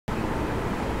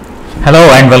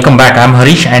welcome back. I'm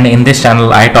Harish, and in this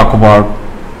channel I talk about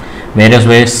various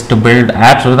ways to build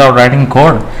apps without writing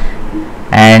code.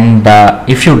 And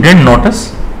if you didn't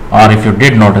notice, or if you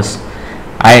did notice,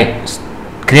 I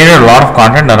created a lot of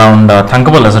content around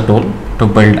Thunkable as a tool to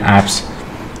build apps,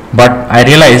 but I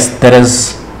realized there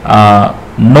is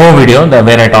no video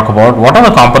where I talk about what are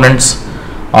the components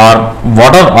or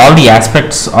what are all the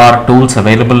aspects or tools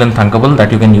available in Thunkable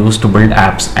that you can use to build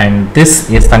apps. And this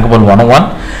is Thunkable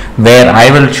 101, where I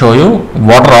will show you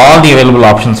what are all the available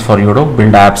options for you to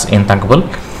build apps in Thunkable.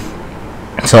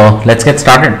 So let's get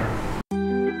started.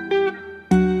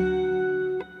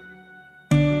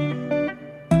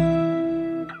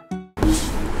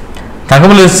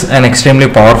 Thunkable is an extremely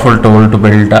powerful tool to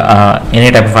build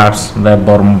any type of apps, web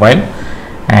or mobile,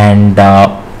 and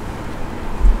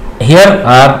here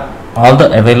are all the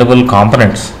available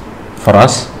components for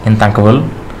us in Thunkable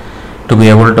to be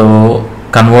able to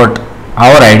convert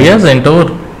our ideas into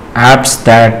apps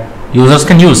that users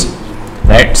can use,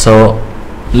 right? So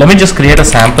let me just create a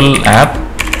sample app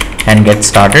and get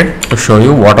started to show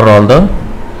you what are all the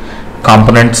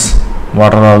components,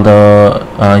 what are all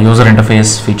the user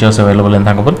interface features available in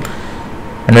Thunkable.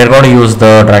 And we're going to use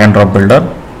the drag and drop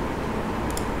builder.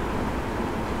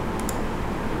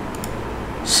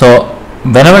 So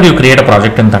whenever you create a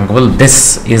project in Thunkable,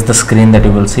 this is the screen that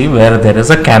you will see where there is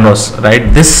a canvas,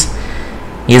 right? This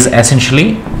is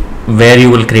essentially where you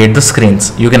will create the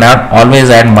screens. You can always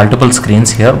add multiple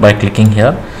screens here by clicking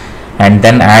here, and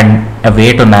then add a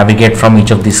way to navigate from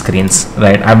each of these screens,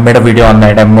 right? I've made a video on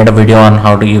that. I've made a video on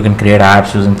how you can create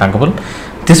apps using Thunkable.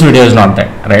 This video is not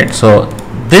that, right? So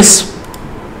this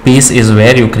piece is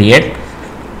where you create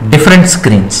different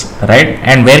screens, right?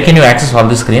 And where can you access all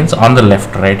these screens? On the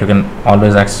left, right? You can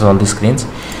always access all these screens.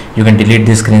 You can delete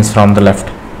these screens from the left,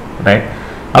 right?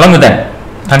 Along with that,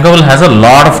 Thunkable has a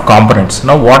lot of components.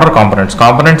 Now, what are components?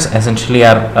 Components essentially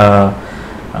are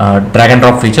drag and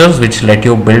drop features which let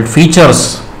you build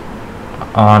features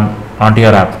onto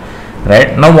your app,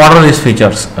 right? Now, what are these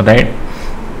features, right?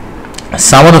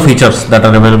 Some of the features that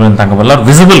are available in Thunkable are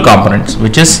visible components,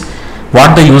 which is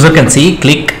what the user can see,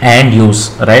 click and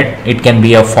use, right? It can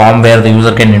be a form where the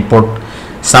user can input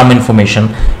some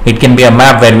information. It can be a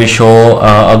map where we show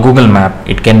a Google map.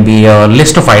 It can be a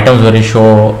list of items where we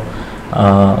show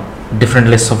different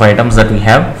lists of items that we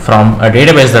have from a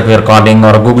database that we are calling,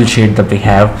 or a Google sheet that we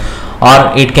have,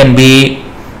 or it can be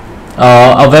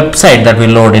a website that we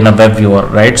load in a web viewer,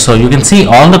 right? So you can see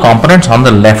all the components on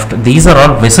the left. These are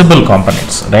all visible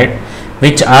components, right,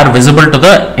 which are visible to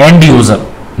the end user.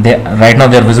 Right now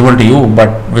they are visible to you, but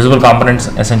visible components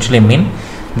essentially mean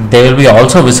they will be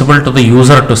also visible to the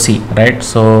user to see, right?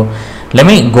 So let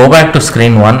me go back to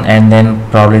screen 1 and then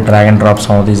probably drag and drop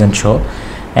some of these and show.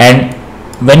 And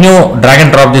when you drag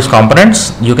and drop these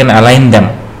components, you can align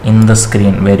them in the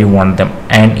screen where you want them,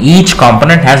 and each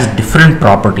component has different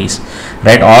properties,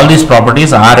 right? All these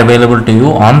properties are available to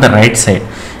you on the right side.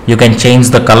 You can change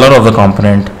the color of the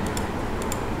component,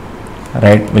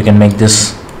 right? We can make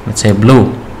this, let's say,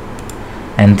 blue,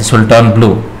 and this will turn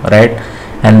blue, right?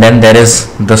 And then there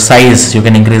is the size. You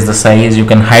can increase the size, you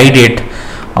can hide it,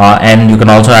 and you can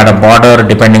also add a border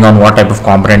depending on what type of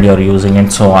component you are using,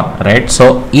 and so on, right?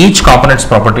 So each component's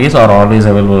properties are always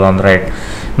available on the right.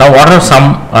 Now, what are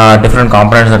some different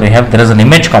components that we have? There is an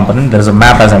image component, there is a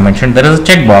map, as I mentioned, there is a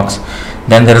checkbox,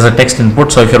 then there is a text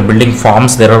input. So if you're building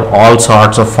forms, there are all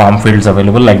sorts of form fields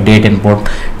available, like date input,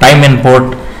 time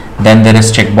input. Then there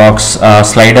is checkbox,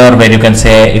 slider, where you can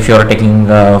say if you're taking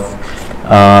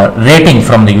rating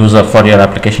from the user for your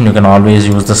application, you can always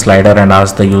use the slider and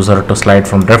ask the user to slide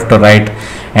from left to right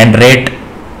and rate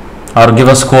or give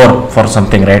a score for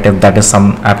something, right, if that is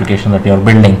some application that you're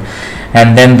building.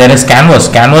 And then there is canvas.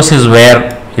 Canvas is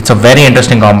where it's a very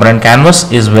interesting component.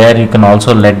 Canvas is where you can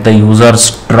also let the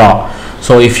users draw.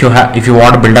 So if you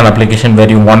want to build an application where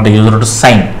you want the user to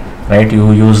sign, right,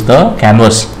 you use the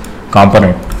canvas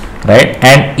component, right?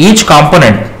 And each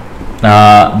component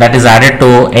that is added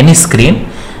to any screen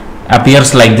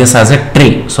appears like this as a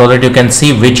tree, so that you can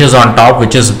see which is on top,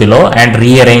 which is below, and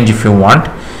rearrange if you want,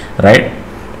 right?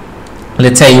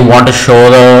 Let's say you want to show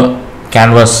the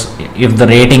canvas. If the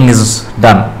rating is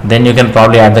done, then you can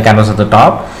probably add the canvas at the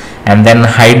top and then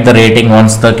hide the rating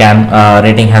once the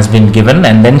rating has been given,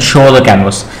 and then show the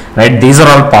canvas, right? These are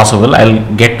all possible.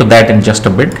 I'll get to that in just a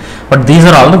bit, but these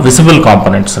are all the visible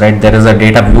components, right? There is a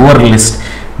data viewer list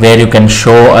where you can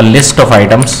show a list of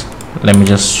items. Let me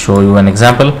just show you an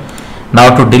example.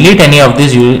 Now, to delete any of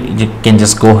these, you can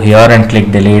just go here and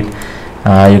click delete.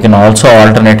 You can also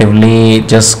alternatively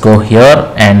just go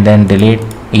here and then delete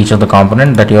each of the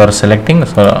component that you are selecting.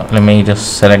 So let me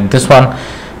just select this one,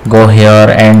 go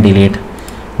here and delete,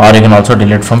 or you can also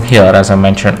delete from here as I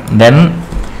mentioned. Then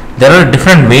there are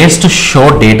different ways to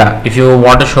show data. If you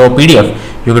want to show PDF,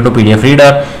 you can do PDF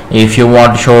reader. If you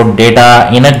want to show data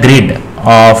in a grid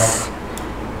of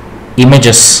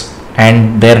images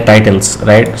and their titles,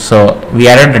 right? So we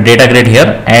added the data grid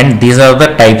here, and these are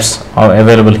the types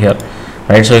available here,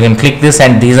 right? So you can click this,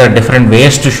 and these are different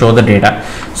ways to show the data.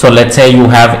 So let's say you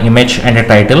have image and a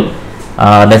title.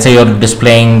 Let's say you're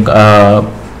displaying good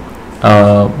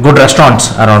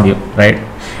restaurants around you, right?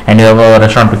 And you have a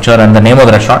restaurant picture and the name of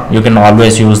the restaurant. You can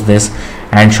always use this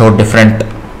and show different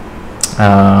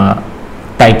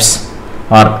types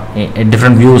or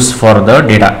different views for the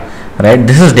data, right?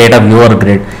 This is data viewer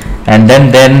grid, and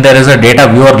then there is a data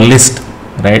viewer list,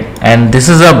 right? And this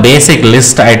is a basic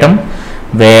list item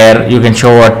where you can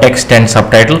show a text and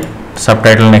subtitle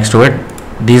next to it.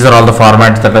 These are all the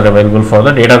formats that are available for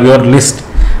the data viewer list,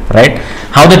 right?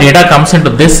 How the data comes into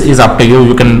this is up to you.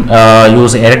 You can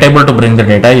use Airtable to bring the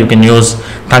data. You can use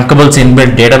Thunkable's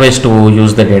inbuilt database to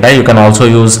use the data. You can also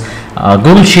use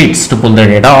Google Sheets to pull the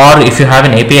data, or if you have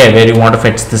an API where you want to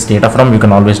fetch this data from, you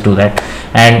can always do that.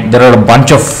 And there are a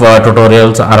bunch of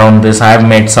tutorials around this. I have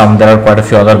made some. There are quite a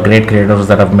few other great creators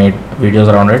that have made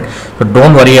videos around it. So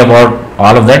don't worry about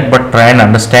all of that, but try and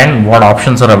understand what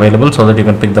options are available so that you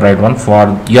can pick the right one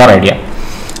for your idea,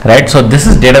 right? So this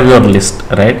is data viewer list,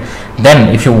 right?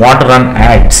 Then if you want to run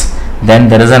ads, then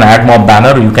there is an Admob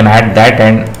banner. You can add that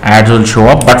and ads will show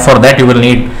up, but for that you will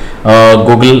need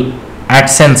Google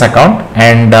AdSense account,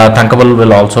 and Thunkable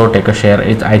will also take a share.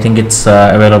 I think it's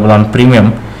available on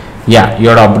premium. Yeah, you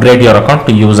have to upgrade your account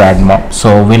to use Admob.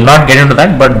 So we'll not get into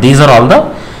that, but these are all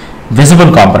the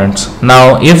visible components.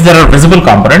 Now if there are visible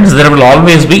components, there will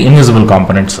always be invisible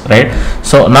components, right?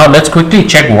 So now let's quickly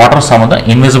check what are some of the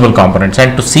invisible components.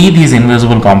 And to see these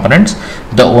invisible components,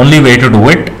 the only way to do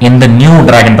it in the new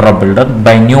drag and drop builder,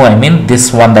 by new I mean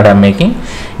this one that I'm making,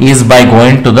 is by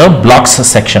going to the blocks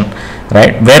section,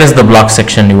 right? Where is the block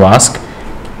section, you ask?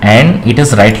 And it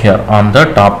is right here on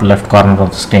the top left corner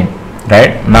of the screen,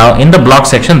 right? Now in the block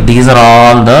section, these are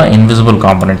all the invisible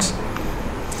components.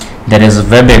 There is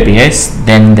web APIs,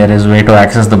 then there is way to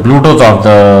access the Bluetooth of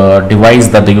the device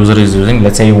that the user is using.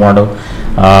 Let's say you want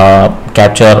to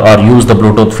capture or use the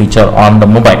Bluetooth feature on the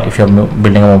mobile. If you're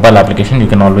building a mobile application, you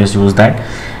can always use that.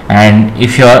 And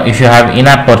if you have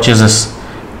in-app purchases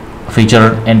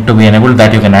feature and to be enabled,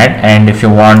 that you can add. And if you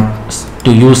want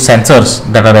to use sensors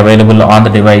that are available on the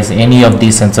device, any of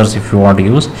these sensors if you want to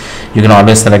use, you can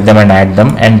always select them and add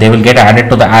them, and they will get added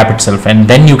to the app itself, and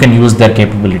then you can use their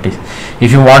capabilities.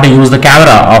 If you want to use the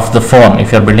camera of the phone,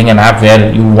 if you're building an app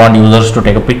where you want users to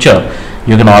take a picture,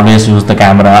 you can always use the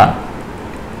camera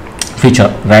feature,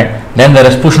 right? Then there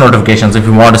is push notifications. If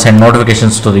you want to send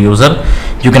notifications to the user,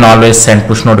 you can always send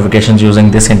push notifications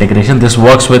using this integration. This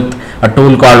works with a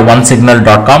tool called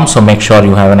onesignal.com, so make sure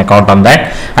you have an account on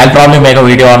that. I'll probably make a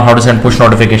video on how to send push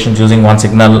notifications using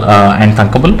OneSignal and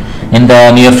Thunkable in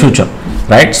the near future,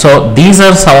 right? So these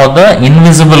are some of the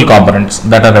invisible components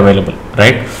that are available,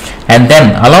 right? And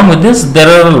then along with this, there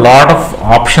are a lot of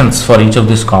options for each of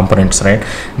these components, right?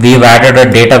 We've added a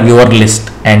data viewer list,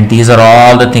 and these are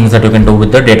all the things that you can do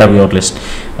with the data viewer list.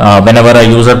 Whenever a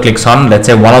user clicks on, let's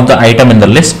say, one of the item in the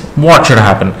list, what should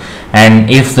happen? And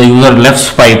if the user left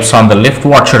swipes on the list,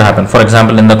 what should happen? For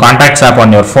example, in the contacts app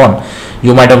on your phone,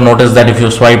 you might have noticed that if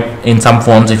you swipe in some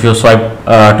phones, if you swipe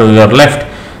to your left,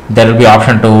 there will be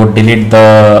option to delete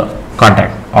the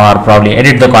contact, or probably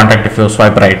edit the contact if you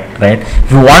swipe right.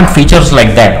 If you want features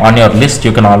like that on your list,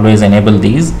 you can always enable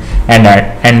these and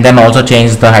add, and then also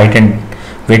change the height and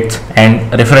width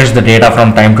and refresh the data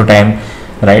from time to time,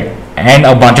 right? And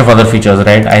a bunch of other features,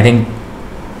 right? I think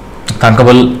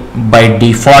Thunkable by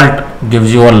default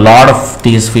gives you a lot of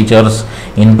these features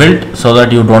inbuilt so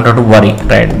that you don't have to worry,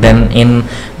 right? Then in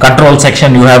control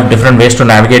section, you have different ways to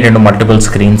navigate into multiple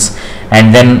screens,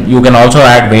 and then you can also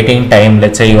add waiting time.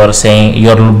 Let's say you are saying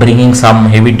you're bringing some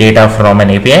heavy data from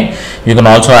an API, you can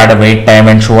also add a wait time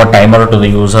and show a timer to the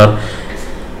user.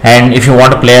 And if you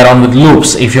want to play around with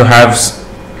loops, if you have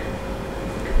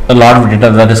a lot of data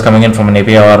that is coming in from an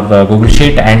API or the Google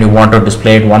Sheet and you want to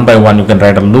display it one by one, you can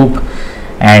write a loop,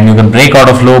 and you can break out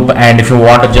of loop. And if you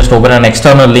want to just open an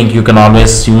external link, you can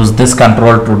always use this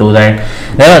control to do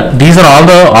that. These are all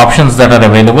the options that are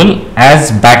available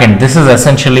as backend. This is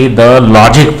essentially the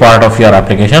logic part of your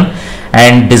application,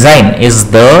 and design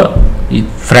is the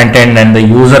front end and the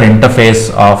user interface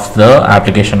of the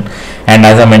application. And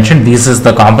as I mentioned, this is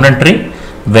the component tree,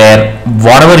 where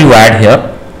whatever you add here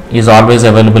is always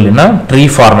available in a tree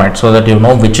format, so that you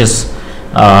know which is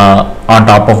on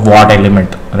top of what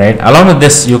element, right? Along with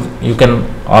this, you can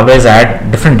always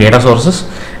add different data sources.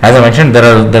 As I mentioned,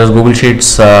 there is Google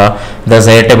Sheets, there's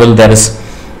Airtable, there is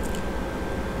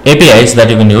APIs that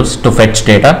you can use to fetch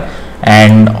data,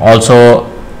 and also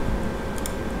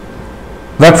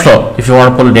Webflow if you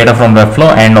want to pull data from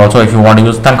Webflow, and also if you want to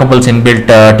use Thunkable's inbuilt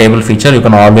table feature, you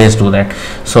can always do that.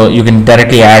 So you can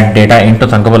directly add data into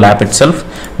Thunkable app itself,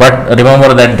 but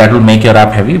remember that will make your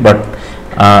app heavy. But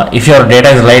if your data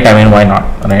is light, I mean, why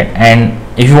not, right? And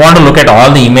if you want to look at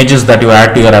all the images that you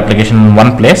add to your application in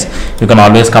one place, you can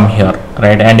always come here,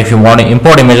 right? And if you want to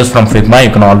import images from Figma,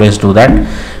 you can always do that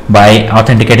by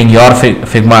authenticating your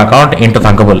Figma account into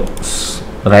Thunkable,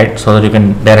 right? So that you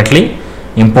can directly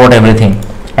import everything.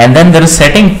 And then there is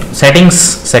settings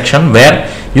section where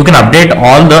you can update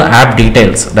all the app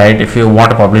details, right? If you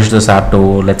want to publish this app to,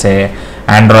 let's say,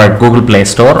 Android Google Play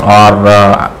Store or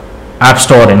App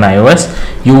Store in iOS,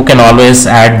 you can always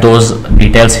add those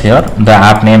details here: the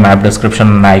app name, app description,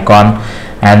 and icon,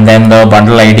 and then the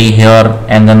bundle ID here,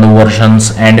 and then the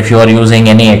versions. And if you are using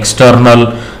any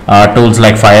external tools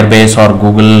like Firebase or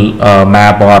Google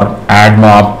Map or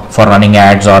Admob for running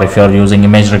ads, or if you are using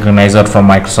image recognizer from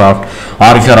Microsoft,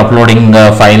 or if you are uploading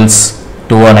files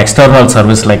to an external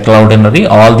service like Cloudinary,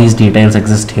 all these details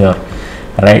exist here,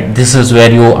 right? This is where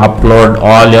you upload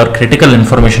all your critical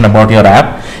information about your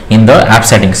app in the app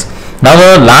settings. Now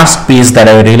the last piece that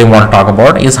I really want to talk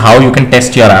about is how you can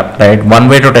test your app, right? One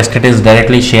way to test it is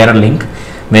directly share a link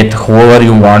with whoever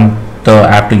you want the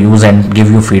app to use and give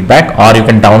you feedback, or you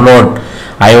can download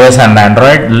iOS and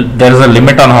Android. There is a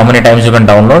limit on how many times you can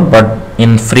download, but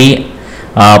in free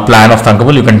plan of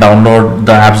Thunkable, you can download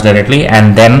the apps directly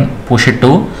and then push it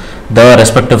to the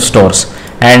respective stores.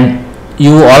 And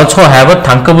you also have a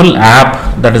Thunkable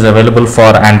app that is available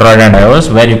for Android and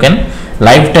iOS, where you can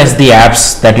live test the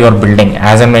apps that you are building.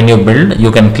 As and when you build,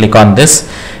 you can click on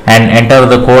this and enter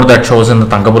the code that shows in the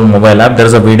Thunkable mobile app. There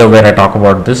is a video where I talk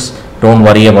about this. Don't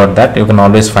worry about that. You can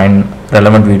always find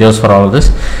relevant videos for all of this.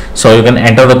 So you can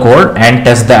enter the code and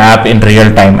test the app in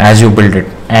real time as you build it.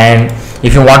 And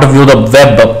if you want to view the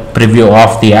web preview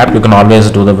of the app, you can always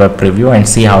do the web preview and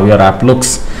see how your app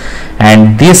looks.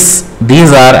 And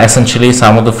these are essentially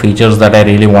some of the features that I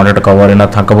really wanted to cover in a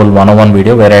Thunkable 101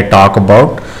 video, where I talk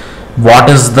about what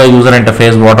is the user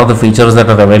interface, what are the features that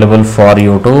are available for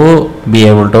you to be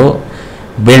able to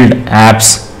build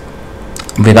apps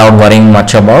without worrying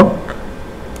much about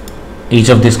each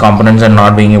of these components and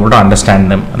not being able to understand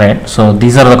them, right? So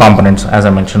these are the components, as I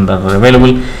mentioned, that are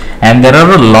available, and there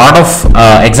are a lot of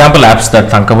example apps that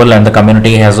Thunkable and the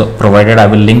community has provided. I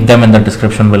will link them in the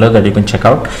description below that you can check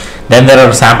out. Then there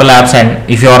are sample apps, and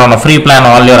if you are on a free plan,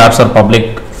 all your apps are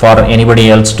public for anybody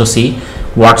else to see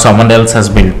what someone else has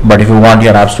built. But if you want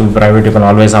your apps to be private, you can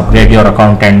always upgrade your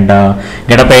account and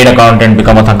get a paid account and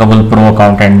become a Thunkable Pro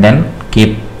account, and then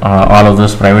keep all of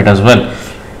those private as well.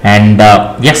 And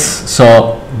yes,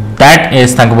 so that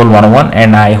is Thunkable 101,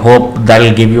 and I hope that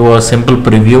will give you a simple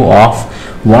preview of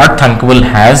what Thunkable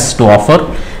has to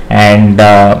offer. And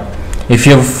if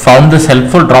you found this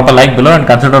helpful, drop a like below and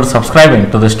consider subscribing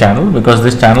to this channel, because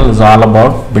this channel is all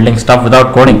about building stuff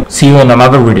without coding. See you in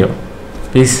another video.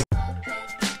 Peace.